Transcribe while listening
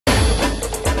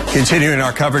Continuing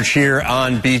our coverage here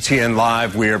on BTN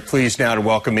Live, we are pleased now to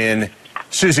welcome in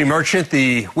Suzy Merchant,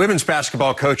 the women's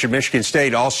basketball coach at Michigan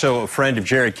State, also a friend of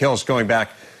Jerry Kill's going back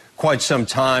quite some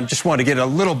time. Just want to get a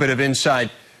little bit of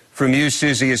insight from you,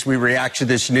 Suzy, as we react to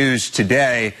this news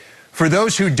today. For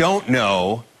those who don't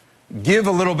know, give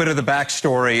a little bit of the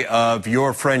backstory of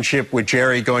your friendship with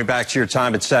Jerry going back to your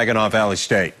time at Saginaw Valley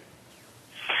State.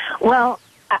 Well,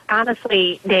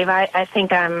 honestly, Dave, I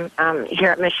think I'm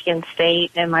here at Michigan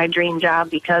State in my dream job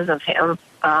because of him.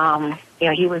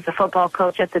 He was the football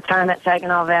coach at the time at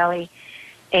Saginaw Valley,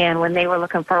 and when they were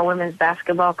looking for a women's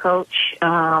basketball coach,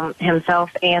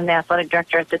 himself and the athletic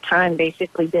director at the time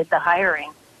basically did the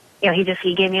hiring.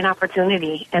 He gave me an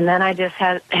opportunity, and then I just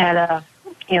had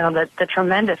the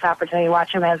tremendous opportunity to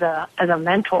watch him as a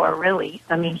mentor. Really,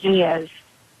 I mean, he has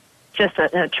just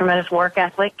a tremendous work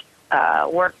ethic.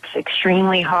 Works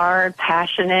extremely hard,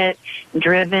 passionate,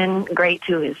 driven, great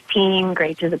to his team,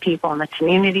 great to the people in the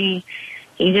community.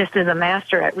 He just is a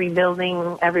master at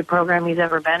rebuilding every program he's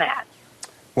ever been at.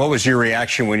 What was your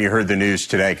reaction when you heard the news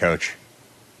today, Coach?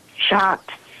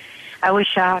 Shocked. I was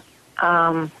shocked.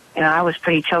 I was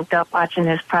pretty choked up watching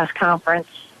this press conference,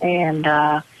 and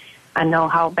I know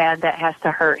how bad that has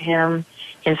to hurt him,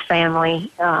 his family,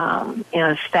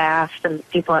 his staff, and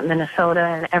people at Minnesota,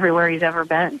 and everywhere he's ever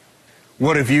been.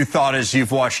 What have you thought as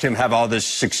you've watched him have all this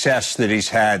success that he's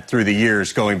had through the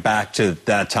years going back to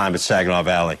that time at Saginaw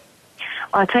Valley?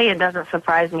 Well, I'll tell you, it doesn't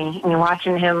surprise me. I mean,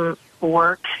 watching him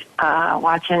work,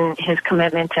 watching his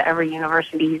commitment to every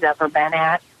university he's ever been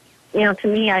at, to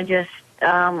me,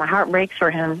 my heart breaks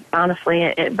for him. Honestly,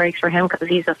 it breaks for him because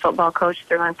he's a football coach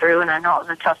through and through, and I know it was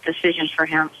a tough decision for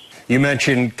him. You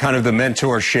mentioned kind of the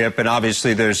mentorship, and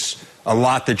obviously there's a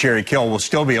lot that Jerry Kill will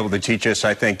still be able to teach us,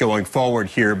 I think, going forward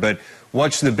here. But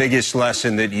what's the biggest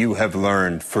lesson that you have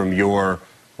learned from your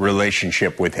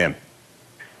relationship with him?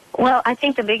 Well, I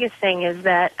think the biggest thing is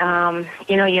that,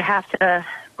 you have to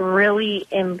really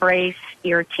embrace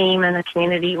your team and the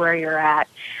community where you're at.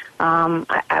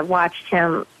 I watched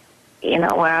him, when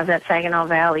I was at Saginaw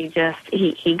Valley,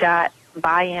 he got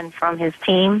buy-in from his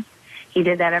team. He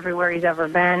did that everywhere he's ever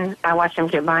been. I watched him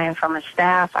get buy-in from his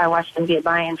staff. I watched him get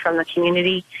buy-in from the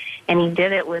community. And he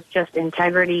did it with just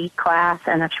integrity, class,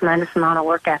 and a tremendous amount of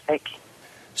work ethic.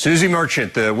 Suzy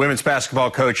Merchant, the women's basketball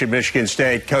coach at Michigan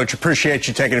State. Coach, appreciate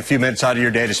you taking a few minutes out of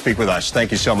your day to speak with us.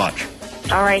 Thank you so much.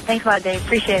 All right. Thanks a lot, Dave.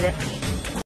 Appreciate it.